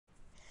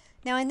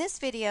Now in this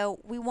video,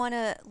 we want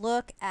to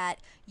look at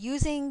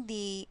using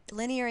the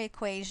linear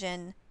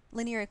equations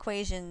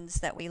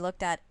that we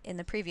looked at in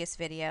the previous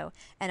video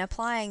and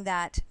applying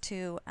that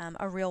to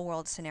a real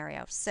world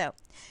scenario. So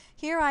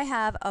here I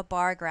have a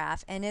bar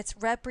graph and it's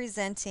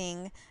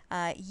representing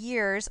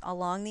years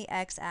along the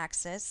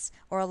x-axis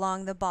or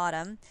along the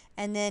bottom,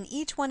 and then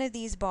each one of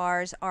these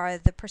bars are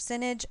the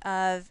percentage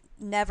of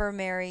never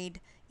married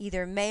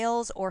either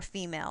males or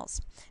females.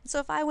 So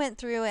if I went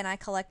through and I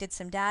collected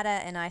some data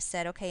and I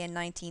said, okay, in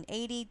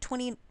 1980,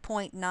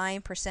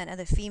 20.9% of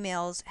the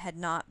females had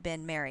not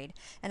been married.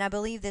 And I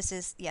believe this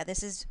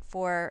is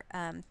for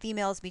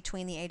females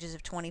between the ages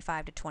of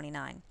 25 to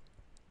 29.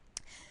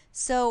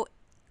 So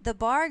the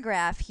bar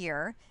graph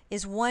here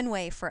is one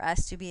way for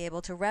us to be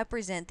able to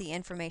represent the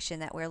information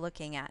that we're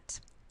looking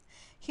at.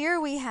 Here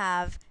we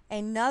have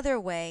another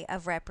way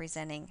of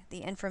representing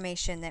the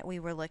information that we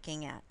were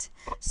looking at.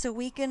 So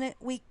we can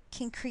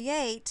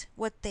create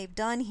what they've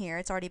done here,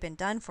 it's already been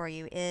done for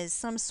you, is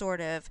some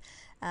sort of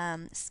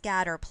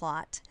scatter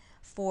plot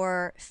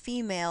for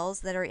females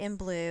that are in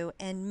blue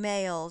and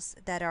males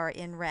that are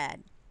in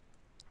red.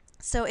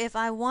 So if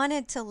I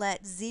wanted to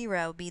let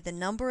 0 be the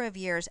number of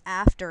years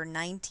after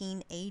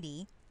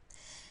 1980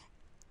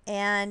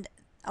 and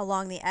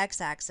along the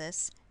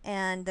x-axis,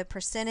 and the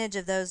percentage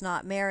of those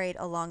not married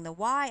along the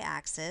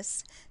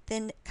y-axis,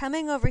 then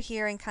coming over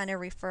here and kind of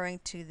referring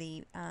to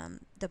the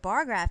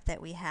bar graph that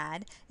we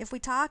had, if we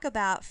talk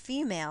about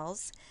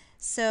females,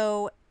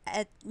 so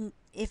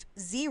if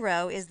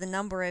 0 is the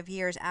number of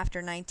years after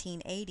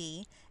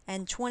 1980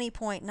 and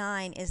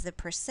 20.9 is the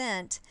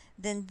percent,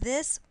 then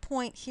this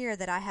point here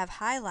that I have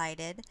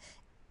highlighted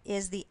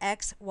is the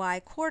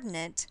x-y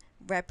coordinate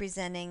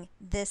representing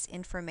this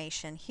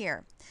information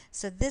here.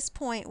 So this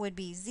point would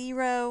be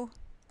 0,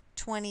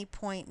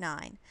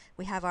 20.9.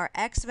 We have our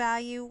x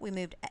value, we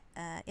moved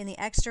in the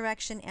x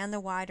direction and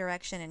the y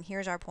direction, and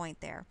here's our point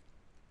there.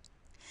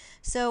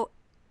 So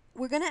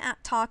we're going to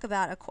talk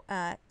about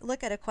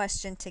look at a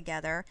question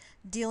together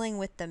dealing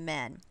with the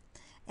men.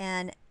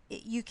 And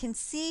you can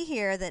see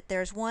here that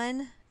there's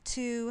 1,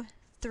 2,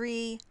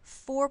 3,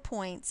 4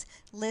 points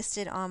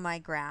listed on my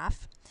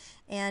graph.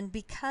 And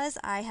because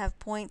I have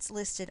points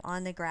listed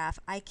on the graph,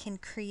 I can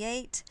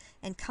create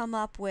and come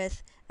up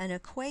with an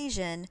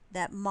equation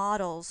that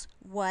models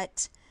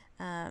what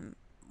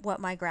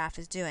my graph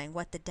is doing,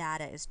 what the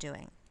data is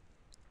doing.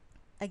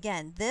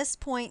 Again, this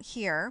point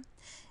here,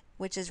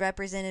 which is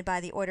represented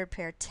by the ordered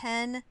pair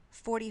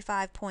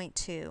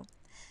 1045.2,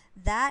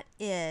 that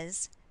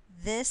is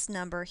this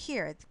number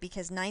here,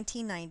 because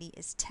 1990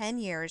 is 10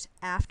 years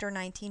after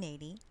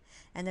 1980,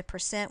 and the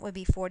percent would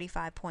be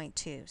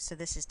 45.2. So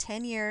this is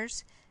 10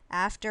 years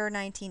after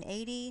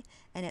 1980,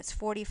 and it's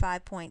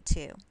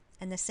 45.2.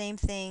 And the same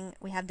thing,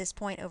 we have this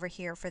point over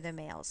here for the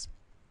males.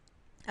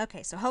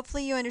 Okay, so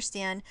hopefully you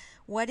understand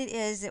what it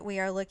is that we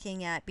are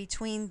looking at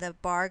between the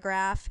bar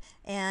graph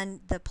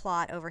and the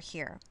plot over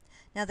here.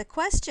 Now the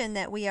question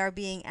that we are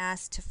being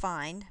asked to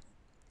find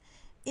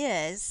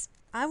is,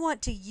 I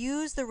want to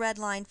use the red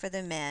line for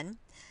the men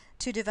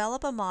to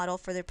develop a model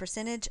for the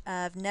percentage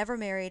of never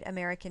married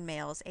American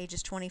males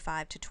ages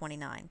 25 to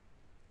 29.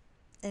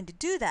 And to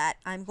do that,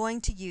 I'm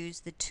going to use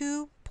the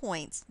 2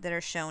 points that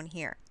are shown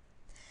here.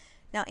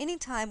 Now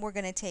anytime we're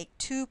going to take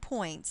 2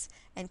 points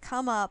and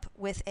come up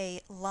with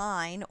a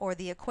line or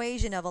the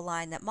equation of a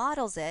line that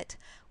models it,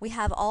 we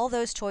have all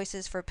those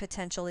choices for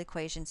potential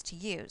equations to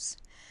use.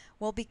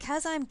 Well,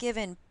 because I'm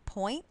given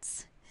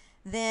points,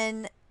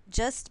 then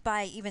just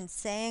by even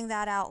saying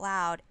that out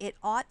loud, it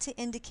ought to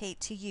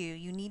indicate to you,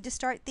 you need to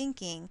start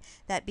thinking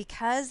that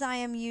because I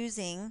am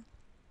using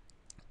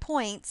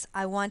points,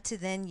 I want to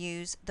then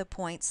use the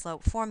point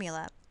slope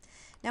formula.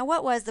 Now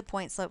what was the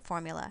point slope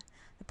formula?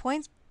 The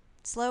point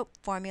slope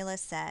formula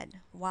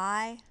said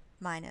y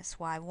minus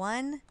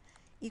y1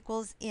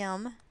 equals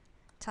m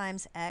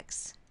times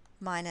x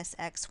minus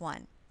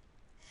x1.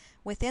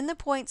 Within the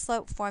point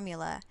slope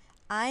formula,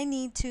 I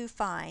need to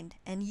find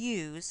and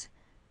use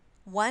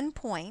one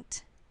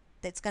point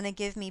that's going to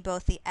give me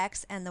both the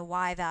x and the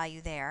y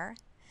value there.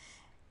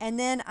 And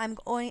then I'm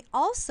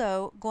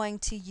also going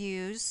to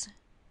use,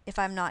 if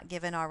I'm not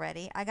given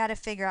already, I got to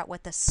figure out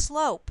what the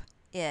slope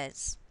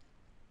is.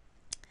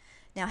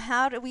 Now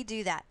how do we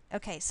do that?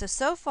 Okay,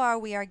 so far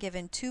we are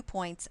given 2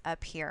 points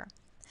up here.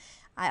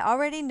 I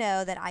already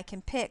know that I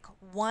can pick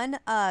one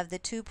of the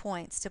 2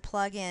 points to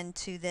plug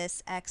into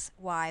this x,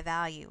 y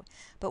value.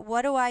 But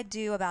what do I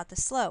do about the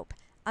slope?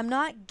 I'm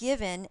not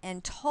given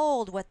and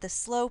told what the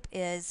slope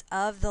is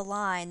of the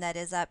line that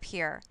is up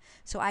here.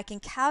 So I can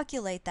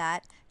calculate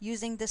that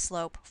using the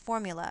slope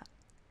formula.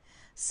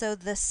 So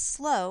the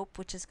slope,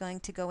 which is going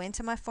to go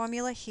into my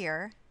formula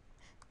here,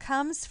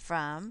 comes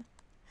from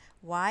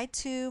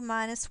y2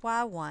 minus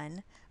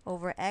y1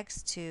 over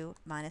x2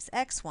 minus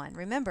x1.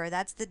 Remember,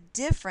 that's the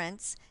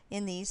difference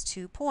in these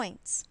 2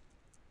 points.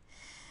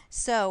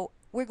 So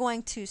we're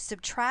going to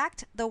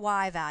subtract the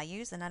y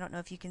values, and I don't know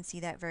if you can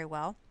see that very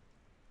well,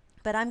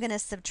 but I'm going to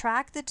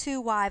subtract the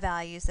 2 y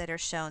values that are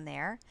shown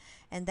there,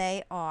 and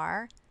they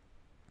are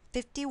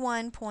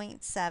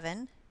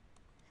 51.7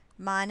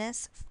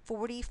 minus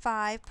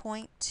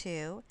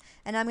 45.2,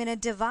 and I'm going to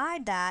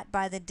divide that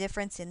by the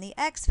difference in the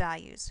x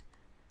values,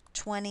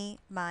 20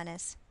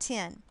 minus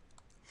 10.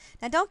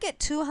 Now don't get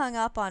too hung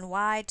up on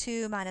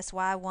y2 minus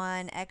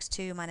y1,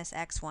 x2 minus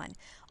x1.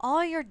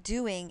 All you're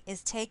doing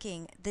is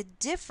taking the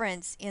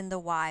difference in the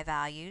y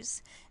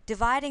values,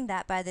 dividing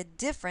that by the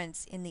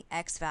difference in the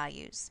x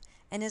values.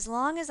 And as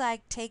long as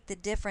I take the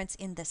difference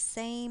in the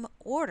same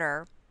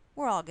order,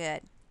 we're all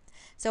good.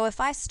 So if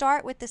I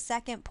start with the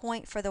second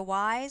point for the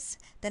y's,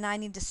 then I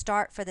need to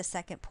start for the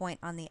second point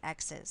on the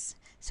x's.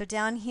 So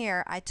down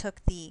here I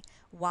took the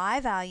y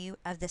value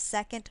of the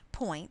second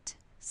point,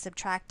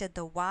 subtracted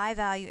the y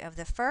value of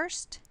the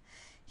first.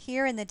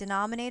 Here in the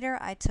denominator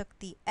I took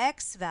the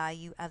x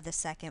value of the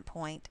second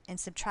point and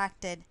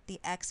subtracted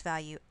the x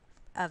value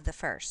of the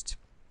first.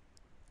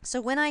 So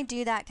when I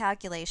do that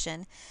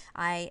calculation,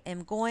 I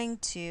am going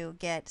to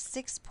get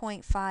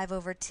 6.5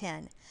 over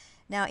 10.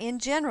 Now in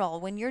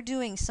general, when you're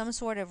doing some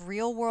sort of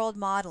real-world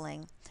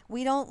modeling,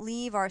 we don't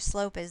leave our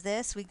slope as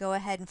this. We go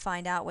ahead and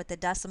find out what the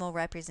decimal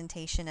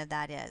representation of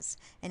that is.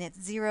 And it's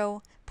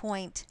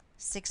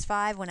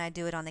 0.65 when I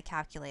do it on the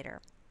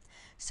calculator.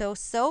 So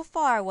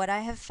far what I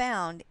have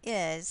found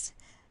is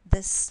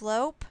the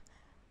slope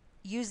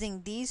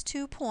using these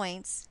 2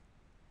 points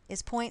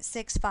is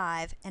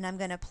 0.65, and I'm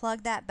going to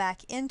plug that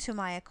back into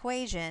my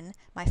equation,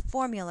 my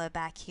formula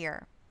back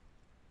here.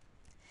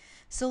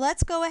 So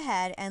let's go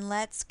ahead and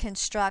let's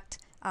construct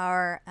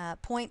our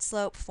point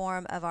slope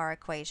form of our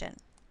equation.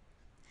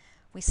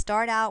 We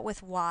start out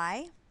with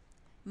y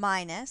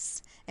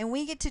minus, and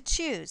we get to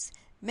choose.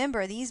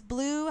 Remember, these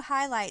blue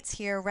highlights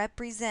here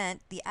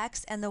represent the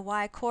x and the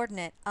y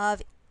coordinate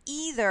of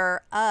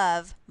either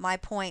of my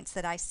points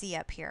that I see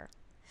up here.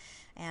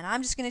 And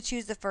I'm just going to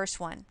choose the first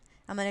one.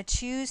 I'm going to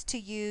choose to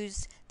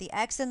use the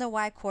x and the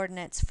y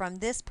coordinates from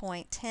this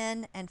point,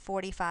 10 and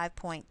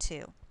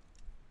 45.2.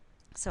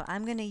 So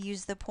I'm going to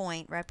use the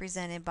point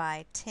represented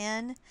by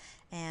 10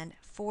 and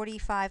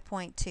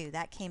 45.2.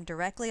 That came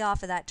directly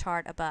off of that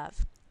chart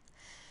above.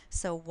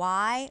 So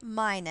y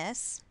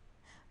minus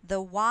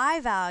the y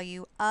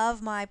value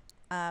of my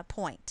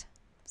point,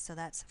 so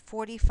that's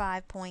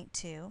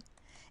 45.2,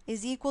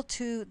 is equal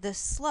to the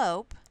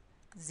slope,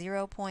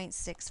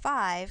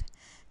 0.65,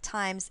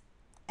 times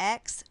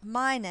x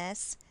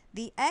minus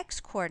the x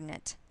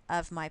coordinate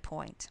of my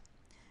point,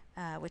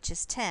 which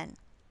is 10.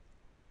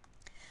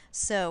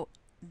 So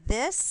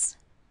this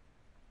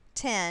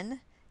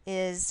 10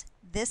 is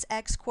this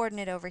x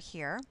coordinate over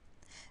here.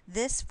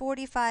 This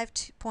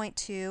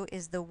 45.2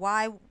 is the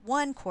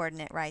y1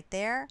 coordinate right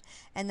there.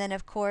 And then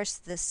of course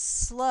the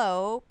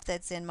slope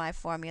that's in my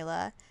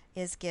formula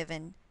is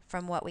given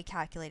from what we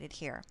calculated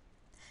here.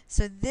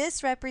 So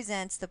this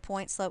represents the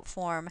point slope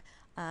form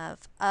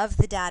of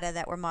the data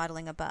that we're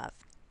modeling above.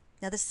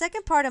 Now the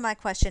second part of my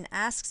question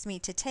asks me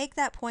to take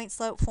that point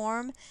slope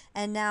form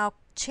and now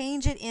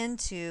change it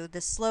into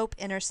the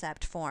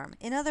slope-intercept form.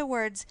 In other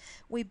words,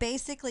 we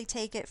basically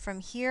take it from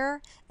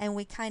here and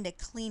we kind of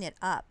clean it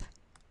up.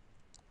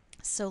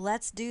 So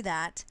let's do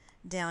that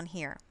down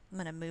here. I'm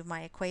going to move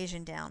my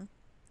equation down.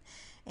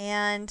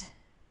 And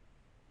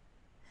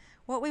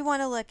what we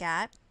want to look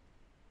at,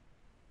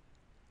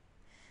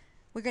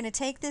 we're going to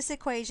take this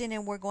equation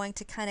and we're going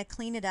to kind of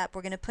clean it up.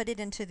 We're going to put it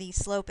into the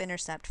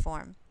slope-intercept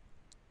form.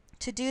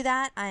 To do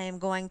that, I am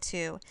going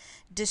to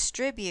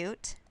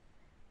distribute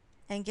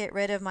and get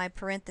rid of my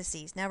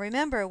parentheses. Now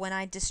remember, when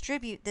I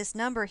distribute this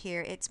number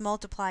here, it's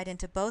multiplied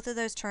into both of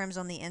those terms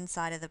on the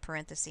inside of the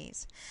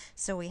parentheses.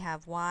 So we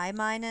have y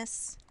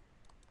minus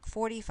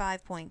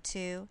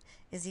 45.2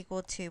 is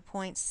equal to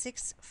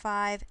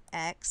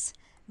 0.65x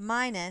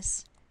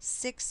minus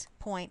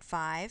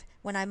 6.5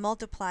 when I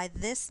multiply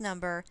this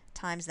number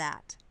times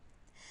that.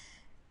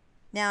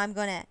 Now I'm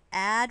going to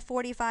add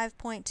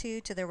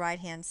 45.2 to the right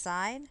hand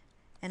side,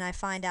 and I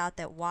find out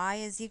that y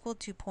is equal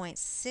to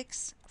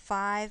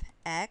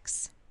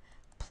 0.65x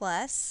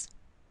plus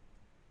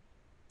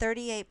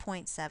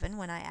 38.7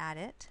 when I add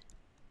it.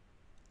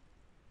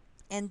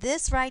 And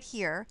this right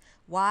here,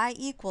 y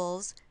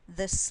equals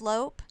the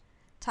slope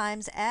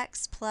times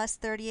x plus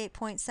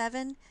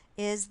 38.7,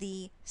 is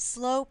the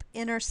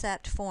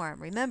slope-intercept form.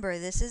 Remember,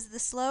 this is the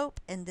slope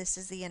and this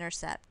is the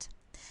intercept.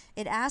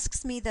 It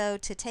asks me though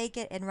to take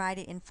it and write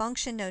it in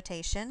function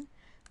notation,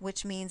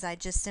 which means I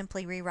just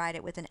simply rewrite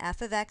it with an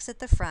f of x at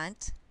the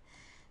front.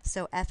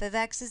 So f of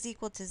x is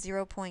equal to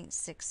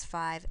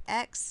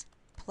 0.65x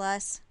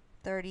plus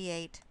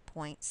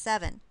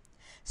 38.7.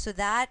 So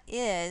that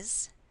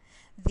is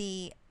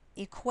the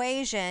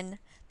equation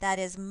that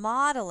is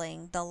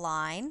modeling the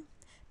line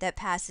that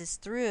passes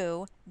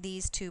through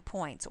these 2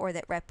 points, or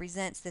that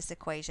represents this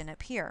equation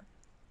up here.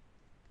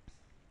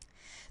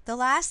 The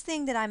last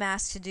thing that I'm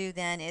asked to do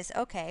then is,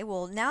 okay,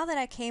 well now that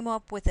I came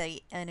up with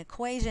an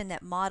equation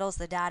that models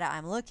the data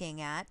I'm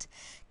looking at,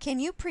 can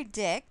you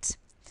predict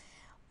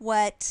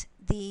what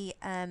the,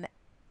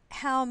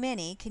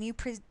 can you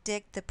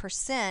predict the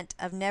percent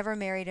of never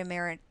married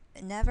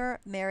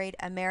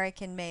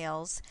American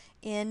males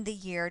in the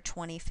year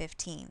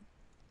 2015?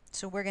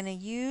 So we're going to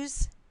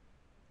use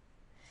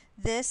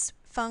this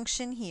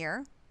function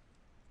here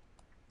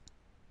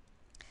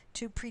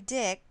to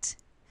predict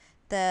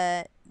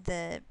the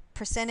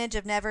percentage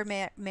of never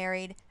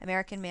married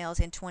American males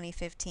in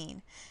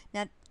 2015.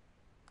 Now,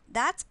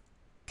 that's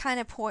kind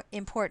of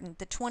important,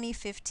 the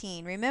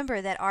 2015.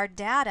 Remember that our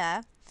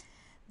data,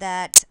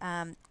 that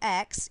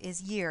X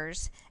is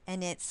years,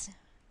 and it's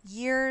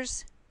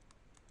years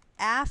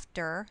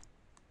after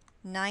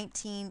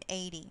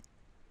 1980.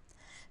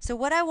 So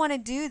what I want to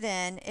do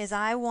then is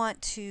I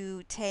want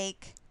to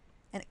take,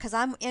 because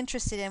I'm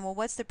interested in, well,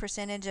 what's the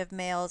percentage of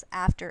males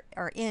after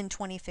or in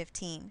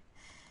 2015?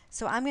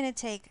 So I'm going to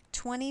take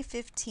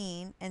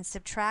 2015 and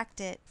subtract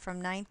it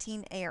from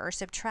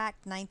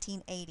subtract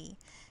 1980,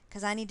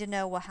 because I need to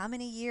know, well, how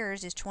many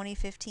years is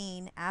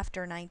 2015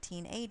 after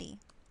 1980?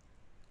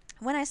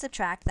 When I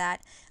subtract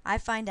that, I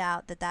find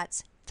out that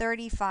that's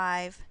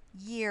 35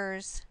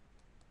 years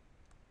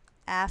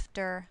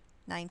after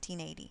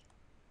 1980.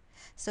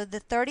 So the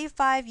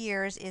 35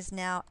 years is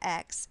now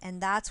X,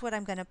 and that's what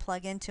I'm going to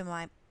plug into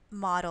my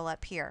model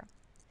up here.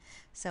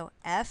 So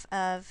f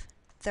of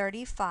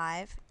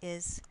 35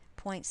 is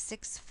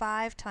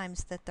 0.65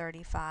 times the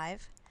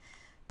 35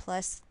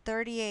 plus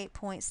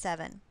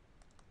 38.7.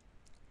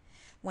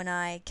 When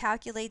I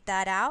calculate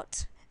that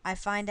out, I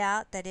find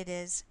out that it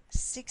is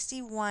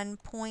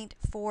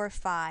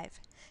 61.45.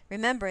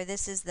 Remember,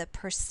 this is the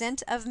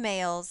percent of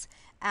males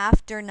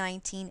after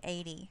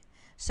 1980.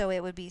 So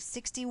it would be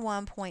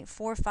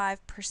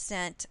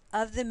 61.45%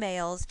 of the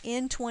males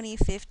in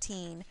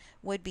 2015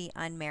 would be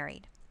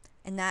unmarried.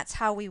 And that's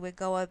how we would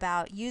go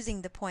about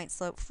using the point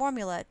slope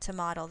formula to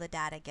model the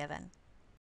data given.